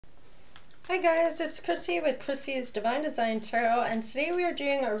Hi guys, it's Chrissie with Chrissie's Divine Design Tarot, and today we are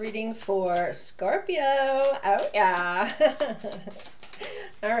doing a reading for Scorpio. Oh yeah.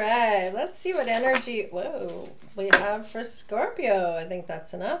 Alright, let's see what energy we have for Scorpio. I think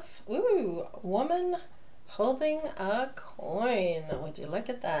that's enough. Ooh, woman holding a coin. Would you look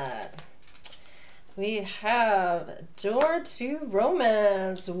at that? We have door to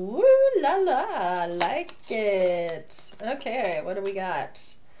romance. Woo la la, like it. Okay, what do we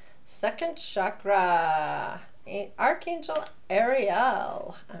got? Second chakra, Archangel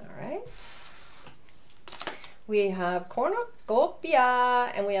Ariel. All right. We have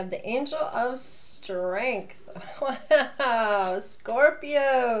cornucopia, and we have the Angel of Strength. Wow,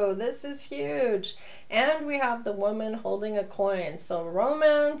 Scorpio, this is huge. And we have the woman holding a coin. So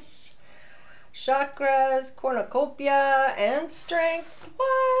romance, chakras, cornucopia, and strength.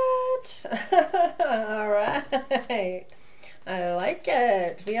 What? All right. I like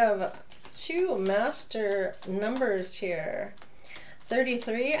it. We have two master numbers here,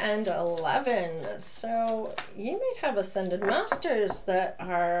 33 and 11. So you might have ascended masters that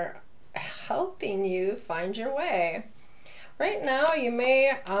are helping you find your way. Right now you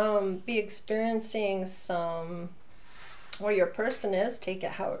may be experiencing some, or your person is, take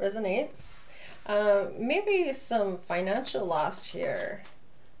it how it resonates, maybe some financial loss here.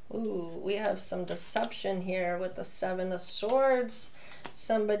 Ooh, we have some deception here with the Seven of Swords.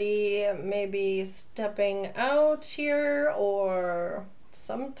 Somebody may be stepping out here, or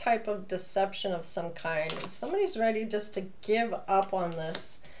some type of deception of some kind. Somebody's ready just to give up on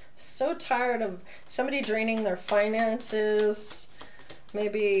this. So tired of somebody draining their finances.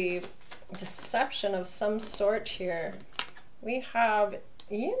 Maybe deception of some sort here. We have,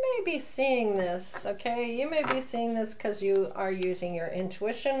 you may be seeing this, okay? You may be seeing this because you are using your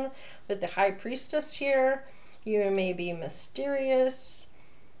intuition with the High Priestess here. You may be mysterious.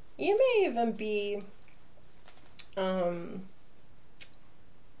 You may even be have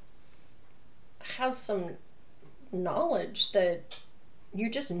some knowledge that you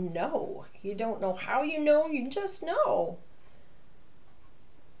just know. You don't know how you know, you just know.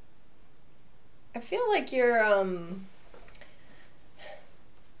 I feel like you're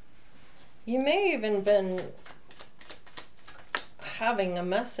you may even been having a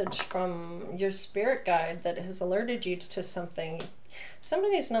message from your spirit guide that has alerted you to something.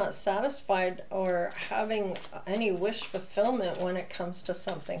 Somebody's not satisfied or having any wish fulfillment when it comes to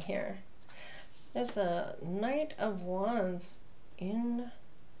something here. There's a Knight of Wands in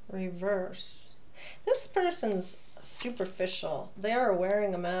reverse. This person's superficial. They are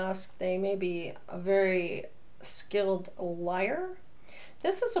wearing a mask. They may be a very skilled liar.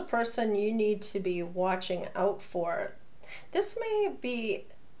 This is a person you need to be watching out for. This may be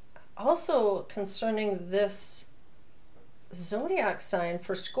also concerning this zodiac sign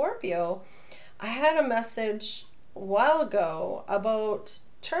for Scorpio. I had a message a while ago about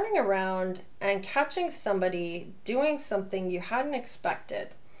turning around and catching somebody doing something you hadn't expected.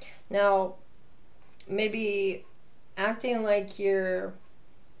 Now, maybe acting like your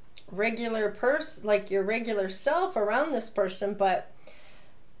regular person, like your regular self around this person, but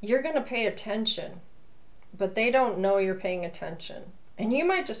you're going to pay attention, but they don't know you're paying attention. And you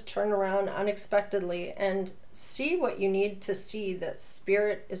might just turn around unexpectedly and see what you need to see that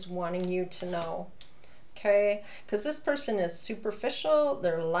Spirit is wanting you to know. Okay? Because this person is superficial,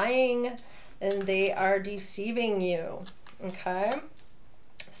 they're lying, and they are deceiving you. Okay?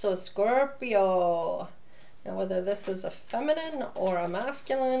 So Scorpio, now whether this is a feminine or a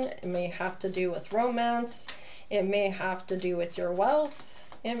masculine, it may have to do with romance, it may have to do with your wealth,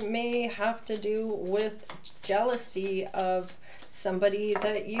 it may have to do with jealousy of somebody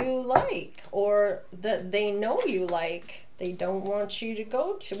that you like or that they know you like. They don't want you to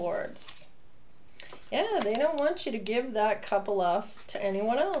go towards. Yeah, they don't want you to give that couple off to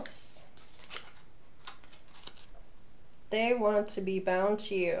anyone else. They want to be bound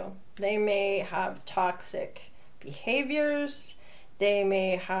to you. They may have toxic behaviors. They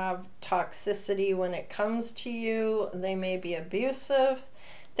may have toxicity when it comes to you. They may be abusive.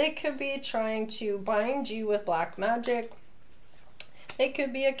 They could be trying to bind you with black magic. They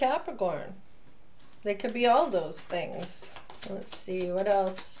could be a Capricorn. They could be all those things. Let's see, what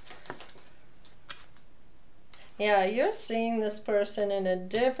else? Yeah, you're seeing this person in a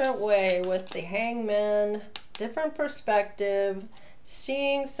different way with the Hangman, different perspective,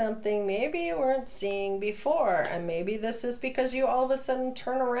 seeing something maybe you weren't seeing before. And maybe this is because you all of a sudden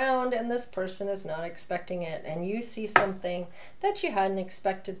turn around and this person is not expecting it, and you see something that you hadn't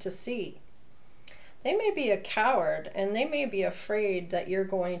expected to see. They may be a coward, and they may be afraid that you're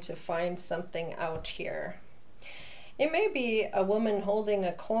going to find something out here. It may be a woman holding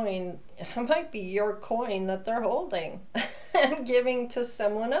a coin. It might be your coin that they're holding and giving to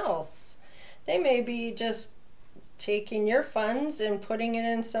someone else. They may be just taking your funds and putting it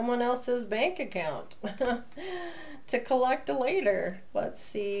in someone else's bank account to collect later. Let's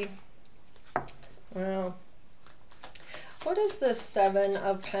see. Well, what is the Seven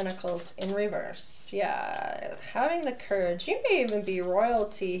of Pentacles in reverse? Yeah, having the courage. You may even be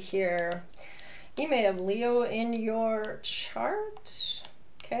royalty here. You may have Leo in your chart.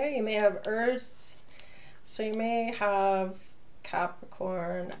 Okay, you may have Earth. So you may have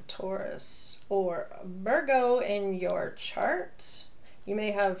Capricorn, Taurus, or Virgo in your chart. You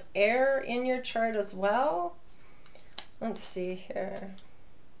may have air in your chart as well. Let's see here.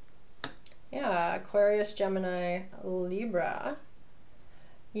 Yeah, Aquarius, Gemini, Libra.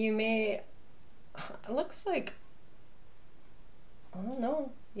 You may, it looks like, I don't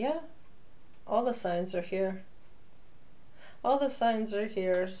know, yeah, all the signs are here. All the signs are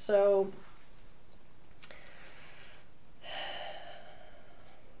here, so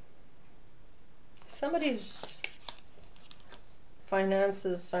somebody's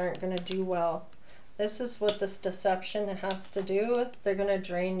finances aren't going to do well. This is what this deception has to do with. They're going to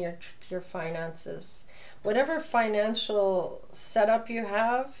drain your finances. Whatever financial setup you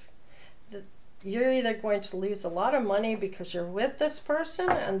have, you're either going to lose a lot of money because you're with this person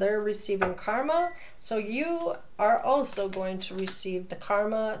and they're receiving karma. So you are also going to receive the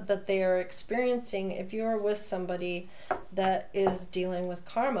karma that they are experiencing if you are with somebody that is dealing with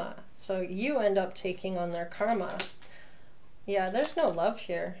karma. So you end up taking on their karma. Yeah, there's no love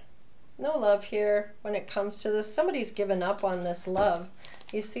here. No love here when it comes to this. Somebody's given up on this love.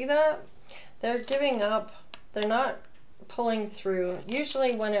 You see that? They're giving up. They're not pulling through.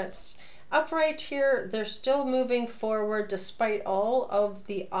 Usually when it's upright here, they're still moving forward despite all of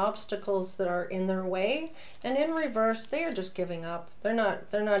the obstacles that are in their way. And in reverse, they are just giving up. They're not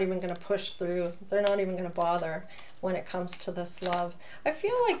even going to push through. They're not even going to bother when it comes to this love. I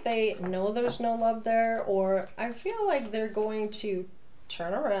feel like they know there's no love there, or I feel like they're going to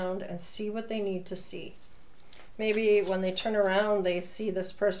turn around and see what they need to see. Maybe when they turn around, they see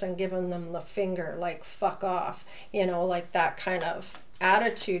this person giving them the finger, like fuck off, you know, like that kind of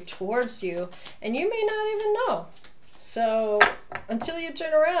attitude towards you, and you may not even know. So until you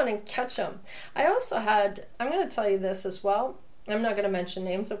turn around and catch them. I also had, I'm going to tell you this as well. I'm not going to mention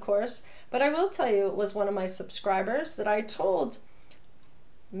names, of course, but I will tell you it was one of my subscribers that I told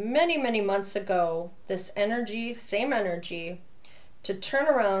many, many months ago, this energy, same energy, to turn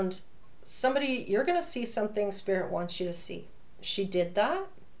around. Somebody, you're going to see something Spirit wants you to see. She did that,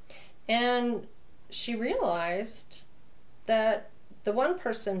 and she realized that the one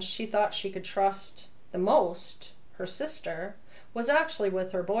person she thought she could trust the most, her sister, was actually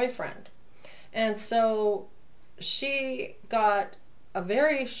with her boyfriend. And so she got a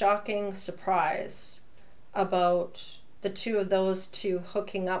very shocking surprise about the two of those two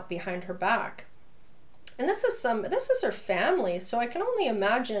hooking up behind her back. And this is her family, so I can only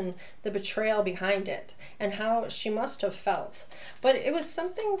imagine the betrayal behind it and how she must have felt. But it was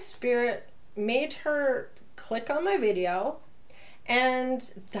something Spirit made her click on my video, and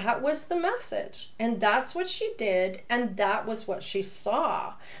that was the message. And that's what she did, and that was what she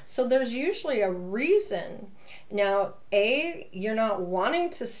saw. So there's usually a reason. Now, A, you're not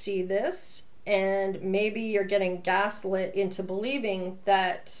wanting to see this, and maybe you're getting gaslit into believing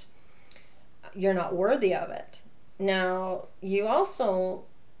that you're not worthy of it. Now, you also,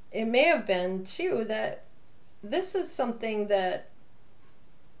 it may have been too that this is something that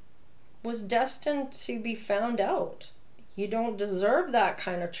was destined to be found out. You don't deserve that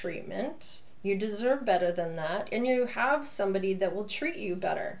kind of treatment. You deserve better than that, and you have somebody that will treat you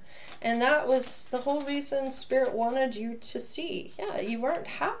better. And that was the whole reason Spirit wanted you to see. Yeah, you weren't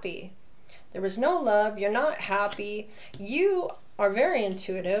happy. There was no love. You're not happy. You are very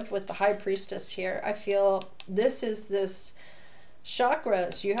intuitive with the High Priestess here. I feel this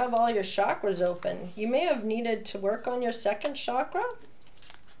chakras. You have all your chakras open. You may have needed to work on your second chakra.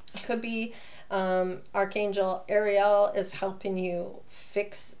 It could be Archangel Ariel is helping you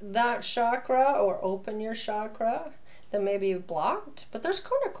fix that chakra or open your chakra that may be blocked. But there's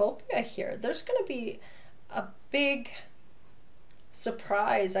cornucopia here. There's going to be a big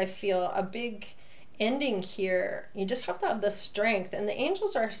surprise, I feel, a big ending here. You just have to have the strength, and the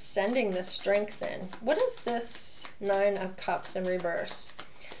angels are sending this strength in. What is this Nine of Cups in reverse?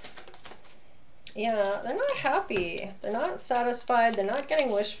 Yeah, they're not happy. They're not satisfied. They're not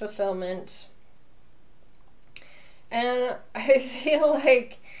getting wish fulfillment. And I feel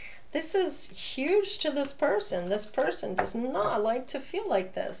like This is huge to this person. This person does not like to feel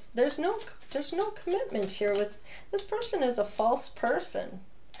like this. There's no commitment here. With this person is a false person.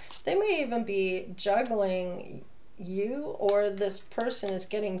 They may even be juggling you, or this person is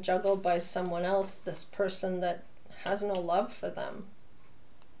getting juggled by someone else, this person that has no love for them.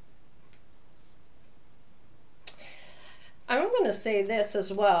 I'm going to say this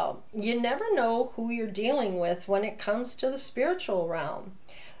as well. You never know who you're dealing with when it comes to the spiritual realm.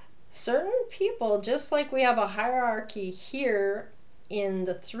 Certain people, just like we have a hierarchy here in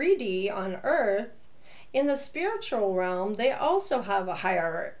the 3D on Earth, in the spiritual realm, they also have a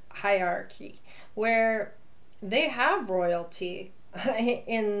hierarchy where they have royalty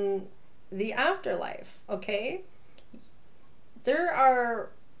in the afterlife, okay? There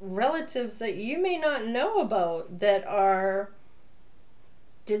are relatives that you may not know about that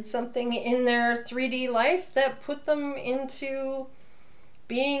did something in their 3D life that put them into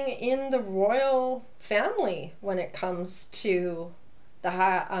being in the royal family when it comes to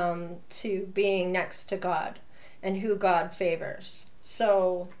to being next to God and who God favors.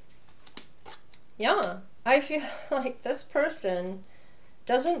 So yeah, I feel like this person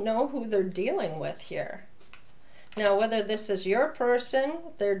doesn't know who they're dealing with here. Now, whether this is your person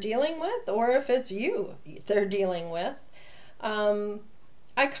they're dealing with, or if it's you they're dealing with, I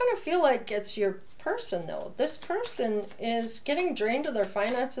kind of feel like it's your person though. This person is getting drained of their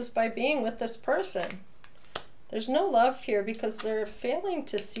finances by being with this person. There's no love here because they're failing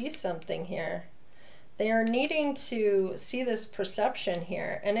to see something here. They are needing to see this perception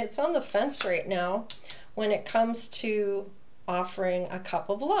here, and it's on the fence right now when it comes to offering a cup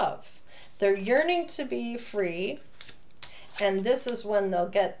of love. They're yearning to be free, and this is when they'll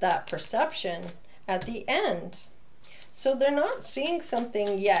get that perception at the end. So they're not seeing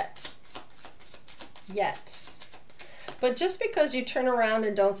something yet. But just because you turn around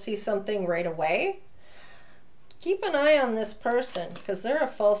and don't see something right away, keep an eye on this person because they're a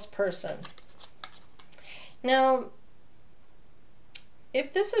false person. Now,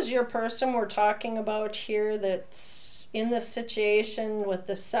 if this is your person we're talking about here that's in this situation with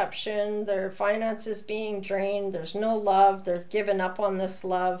deception, their finances being drained, there's no love, they've given up on this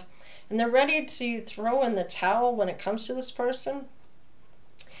love, and they're ready to throw in the towel when it comes to this person,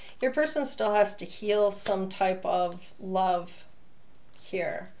 your person still has to heal some type of love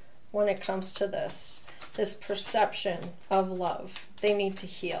here when it comes to this perception of love. They need to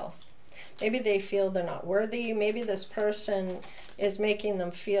heal. Maybe they feel they're not worthy. Maybe this person is making them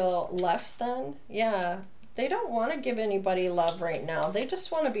feel less than. Yeah, they don't want to give anybody love right now. They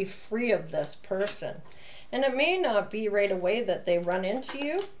just want to be free of this person. And it may not be right away that they run into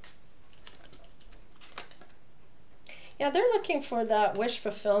you. Yeah, they're looking for that wish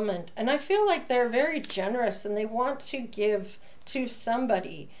fulfillment. And I feel like they're very generous and they want to give to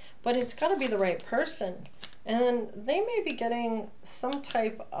somebody, but it's got to be the right person. And then they may be getting some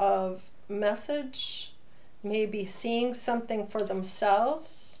type of message, maybe seeing something for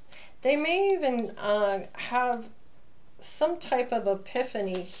themselves. They may even have some type of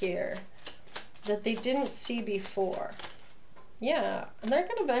epiphany here that they didn't see before. Yeah, and they're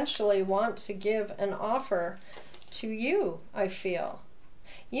going to eventually want to give an offer to you, I feel.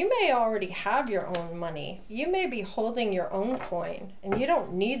 You may already have your own money. You may be holding your own coin, and you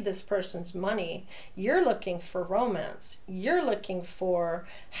don't need this person's money. You're looking for romance. You're looking for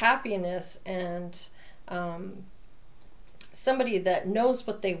happiness and somebody that knows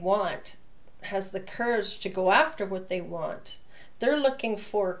what they want, has the courage to go after what they want. They're looking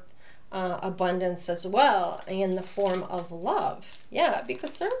for abundance as well in the form of love. Yeah,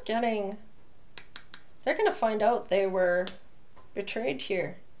 because they're going to find out they were betrayed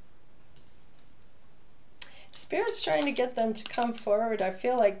here. Spirit's trying to get them to come forward. I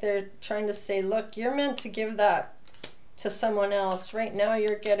feel like they're trying to say, look, you're meant to give that to someone else. Right now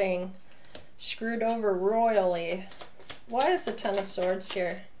you're getting screwed over royally. Why is the Ten of Swords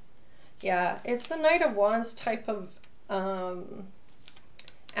here? Yeah, it's the Knight of Wands type of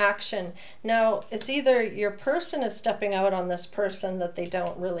action. Now, it's either your person is stepping out on this person that they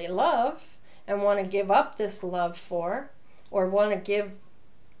don't really love and want to give up this love for, or want to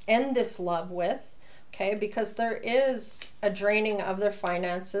end this love with, okay, because there is a draining of their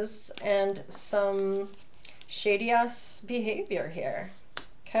finances and some shady ass behavior here,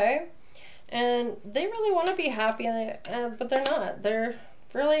 okay, and they really want to be happy, but they're not. They're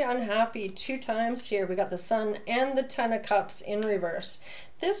really unhappy 2 times here. We got the Sun and the Ten of Cups in reverse.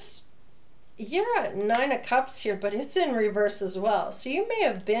 You're at 9 of Cups here, but it's in reverse as well. So you may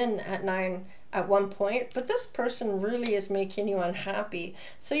have been at 9 at one point, but this person really is making you unhappy.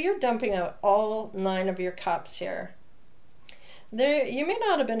 So you're dumping out all 9 of your cups here. You may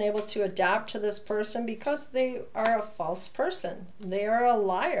not have been able to adapt to this person because they are a false person. They are a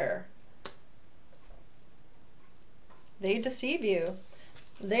liar. They deceive you.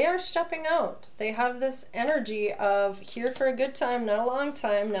 They are stepping out. They have this energy of here for a good time, not a long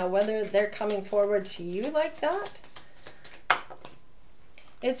time. Now, whether they're coming forward to you like that,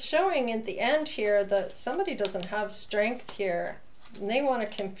 it's showing at the end here that somebody doesn't have strength here. And they want to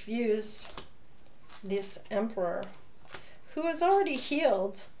confuse this Emperor, who is already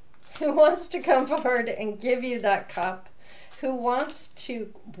healed, who wants to come forward and give you that cup, who wants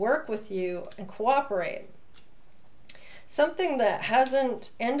to work with you and cooperate. Something that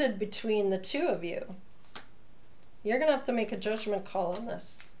hasn't ended between the two of you. You're going to have to make a judgment call on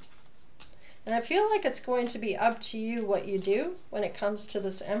this. And I feel like it's going to be up to you what you do when it comes to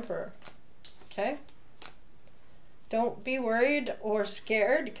this Emperor. Okay? Don't be worried or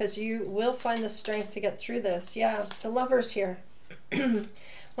scared, because you will find the strength to get through this. Yeah, the Lover's here.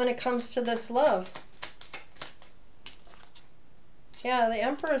 When it comes to this love. Yeah, the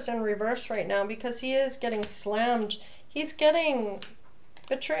Emperor's in reverse right now because he is getting slammed. He's getting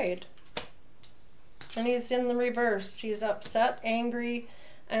betrayed. And he's in the reverse. He's upset, angry,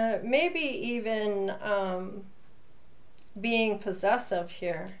 maybe even being possessive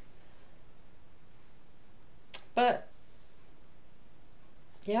here. But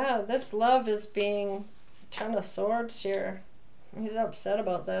yeah, this love is being 10 of Swords here. He's upset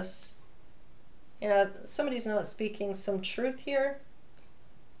about this. Yeah, somebody's not speaking some truth here.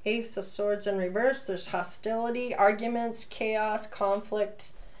 Ace of Swords in reverse. There's hostility, arguments, chaos,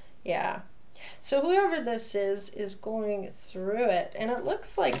 conflict. Yeah. So whoever this is going through it. And it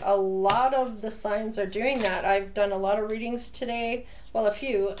looks like a lot of the signs are doing that. I've done a lot of readings today. Well, a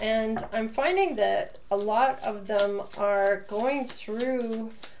few. And I'm finding that a lot of them are going through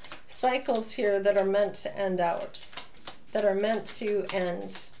cycles here that are meant to end out. That are meant to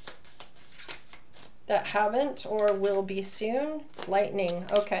end. That haven't or will be soon. Lightning.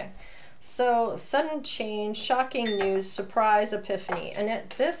 Okay. So sudden change, shocking news, surprise, epiphany. And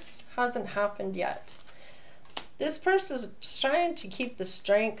this hasn't happened yet. This person is trying to keep the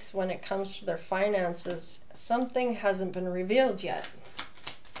strength when it comes to their finances. Something hasn't been revealed yet.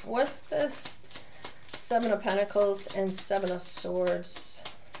 What's this? 7 of Pentacles and 7 of Swords.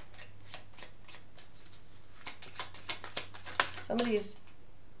 Somebody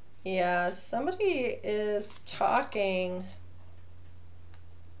is talking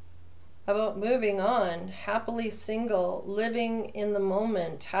about moving on, happily single, living in the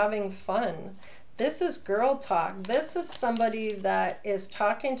moment, having fun. This is girl talk. This is somebody that is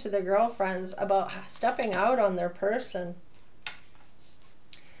talking to their girlfriends about stepping out on their person.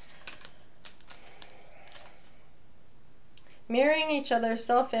 Mirroring each other,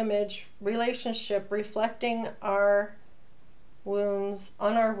 self-image, relationship, reflecting our wounds,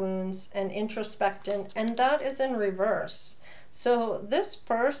 on our wounds, and introspecting, and that is in reverse. So this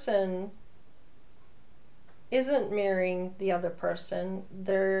person isn't mirroring the other person.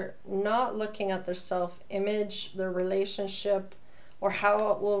 They're not looking at their self-image, their relationship, or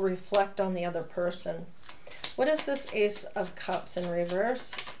how it will reflect on the other person. What is this Ace of Cups in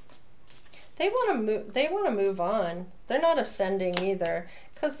reverse? They want to move on. They're not ascending either,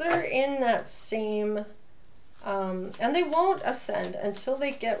 because they're in that same and they won't ascend until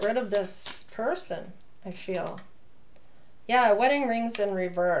they get rid of this person, I feel. Yeah, wedding rings in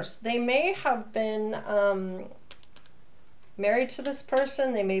reverse. They may have been married to this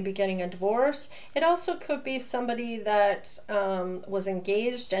person. They may be getting a divorce. It also could be somebody that was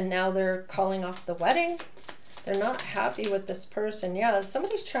engaged and now they're calling off the wedding. They're not happy with this person. Yeah,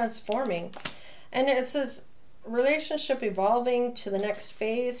 somebody's transforming. And it says relationship evolving to the next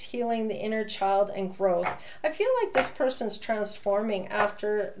phase, healing the inner child and growth. I feel like this person's transforming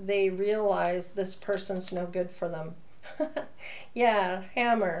after they realize this person's no good for them. Yeah,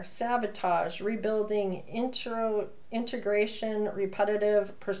 hammer, sabotage, rebuilding, integration,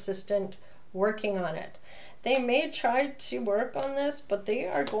 repetitive, persistent, working on it. They may try to work on this, but they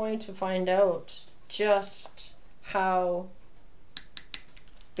are going to find out just how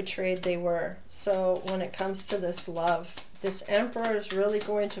betrayed they were. So when it comes to this love, this Emperor is really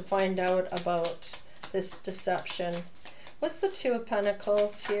going to find out about this deception. What's the 2 of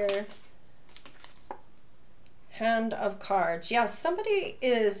Pentacles here? Hand of Cards. Yeah, somebody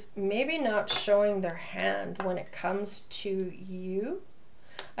is maybe not showing their hand when it comes to you.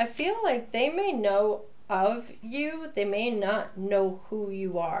 I feel like they may know of you. They may not know who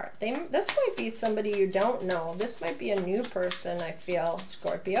you are. This might be somebody you don't know. This might be a new person, I feel,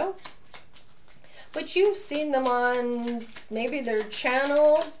 Scorpio. But you've seen them on maybe their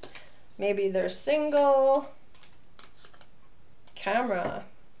channel. Maybe they're single. camera.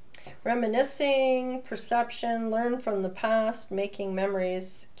 Reminiscing, perception, learn from the past, making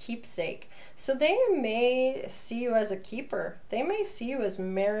memories, keepsake. So they may see you as a keeper. They may see you as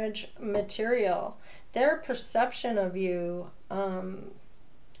marriage material. Their perception of you,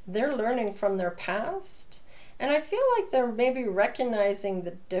 they're learning from their past. And I feel like they're maybe recognizing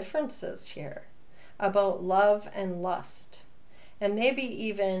the differences here about love and lust. And maybe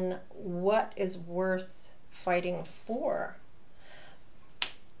even what is worth fighting for.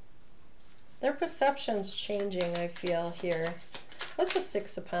 Their perception's changing, I feel, here. What's the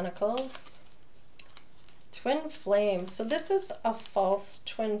Six of Pentacles? Twin flame. So this is a false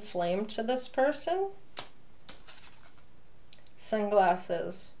twin flame to this person.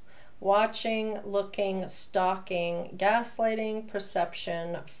 Sunglasses. Watching, looking, stalking, gaslighting,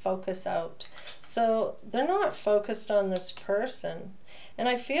 perception, focus out. So they're not focused on this person. And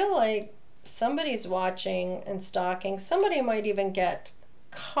I feel like somebody's watching and stalking. Somebody might even get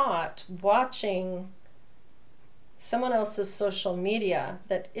caught watching someone else's social media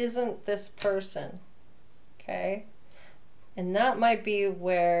that isn't this person. Okay? And that might be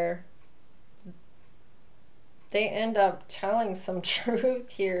where they end up telling some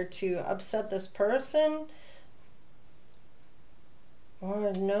truth here to upset this person.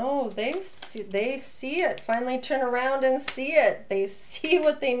 Or no, they see it. Finally turn around and see it. They see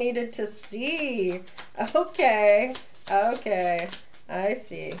what they needed to see. Okay. Okay. I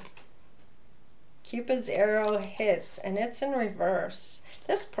see. Cupid's arrow hits, and it's in reverse.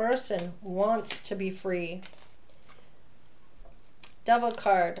 This person wants to be free. Devil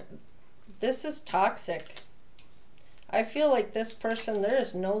card. This is toxic. I feel like this person, there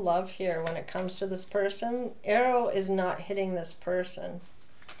is no love here when it comes to this person. Arrow is not hitting this person.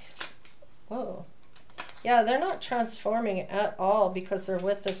 Whoa. Yeah, they're not transforming at all because they're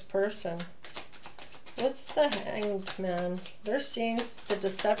with this person. What's the Hanged Man? They're seeing the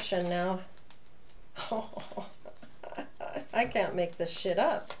deception now. Oh, I can't make this shit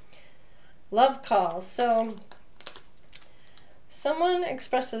up. Love call. So someone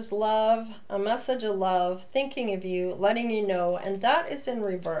expresses love, a message of love, thinking of you, letting you know, and that is in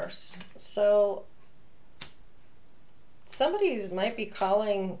reverse. So somebody might be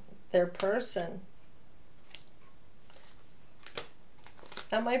calling their person.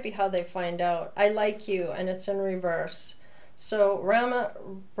 That might be how they find out. I like you, and it's in reverse. So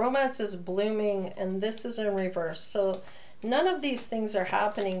romance is blooming, and this is in reverse. So none of these things are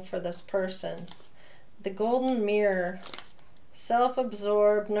happening for this person. The golden mirror,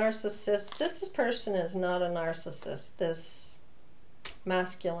 self-absorbed, narcissist. This person is not a narcissist, this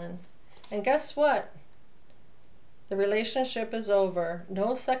masculine. And guess what? The relationship is over.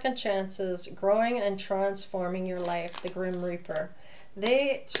 No second chances. Growing and transforming your life. The Grim Reaper.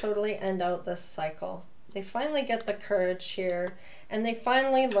 They totally end out this cycle. They finally get the courage here, and they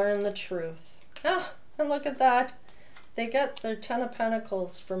finally learn the truth. Ah, and look at that. They get their Ten of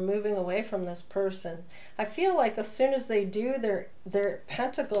Pentacles for moving away from this person. I feel like as soon as they do, their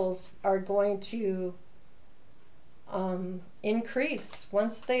pentacles are going to increase.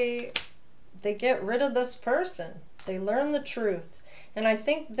 Once they get rid of this person, they learn the truth. And I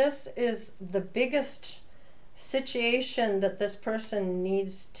think this is the biggest situation that this person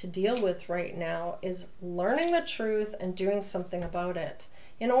needs to deal with right now, is learning the truth and doing something about it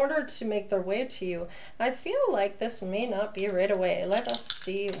in order to make their way to you. I feel like this may not be right away. Let us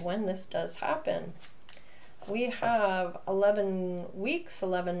see when this does happen. We have 11 weeks,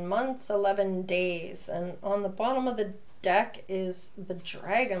 11 months, 11 days, and on the bottom of the deck is the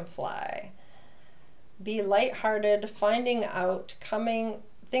Dragonfly. Be lighthearted, finding out,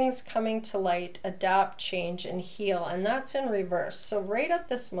 things coming to light, adapt, change, and heal. And that's in reverse. So right at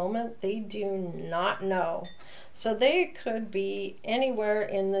this moment, they do not know. So they could be anywhere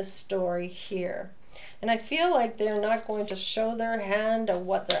in this story here. And I feel like they're not going to show their hand of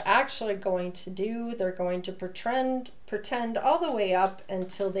what they're actually going to do. They're going to pretend all the way up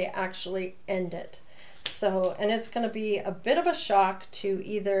until they actually end it. So, and it's going to be a bit of a shock to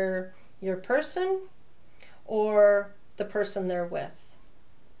either your person or the person they're with.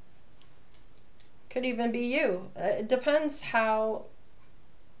 Could even be you. It depends how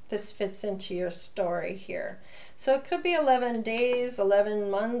this fits into your story here. So it could be 11 days, 11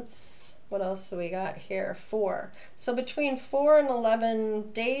 months. What else do we got here? 4. So between 4 and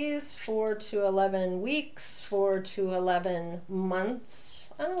 11 days, 4 to 11 weeks, 4 to 11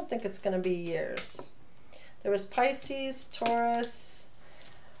 months. I don't think it's going to be years. There was Pisces, Taurus,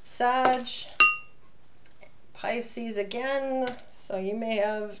 Sag, Pisces again. So you may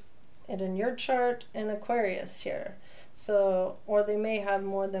have it in your chart, and Aquarius here. So, or they may have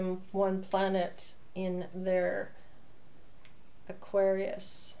more than one planet in their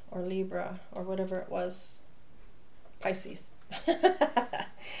Aquarius or Libra or whatever it was. Pisces.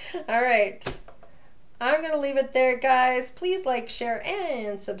 All right. I'm going to leave it there, guys. Please like, share,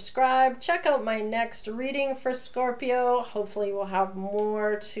 and subscribe. Check out my next reading for Scorpio. Hopefully we'll have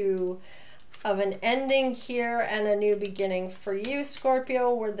more of an ending here and a new beginning for you,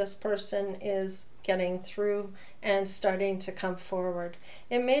 Scorpio, where this person is getting through and starting to come forward.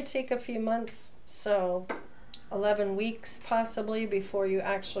 It may take a few months, so 11 weeks possibly, before you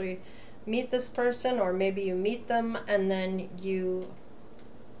actually meet this person, or maybe you meet them and then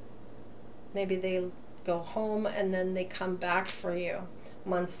maybe they go home and then they come back for you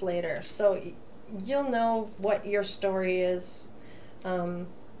months later. So you'll know what your story is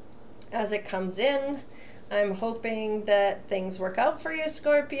as it comes in. I'm hoping that things work out for you,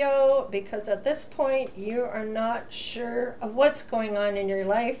 Scorpio, because at this point you are not sure of what's going on in your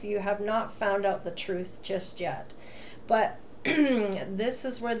life. You have not found out the truth just yet. But this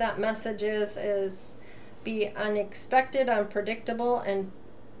is where that message is be unexpected, unpredictable, and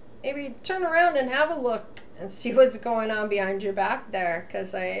maybe turn around and have a look and see what's going on behind your back there,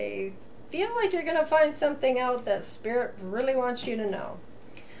 because I feel like you're going to find something out that Spirit really wants you to know.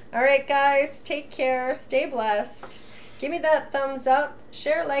 All right, guys, take care, stay blessed. Give me that thumbs up,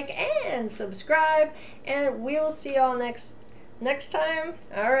 share, like, and subscribe, and we will see y'all next time.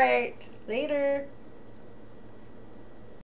 All right, later.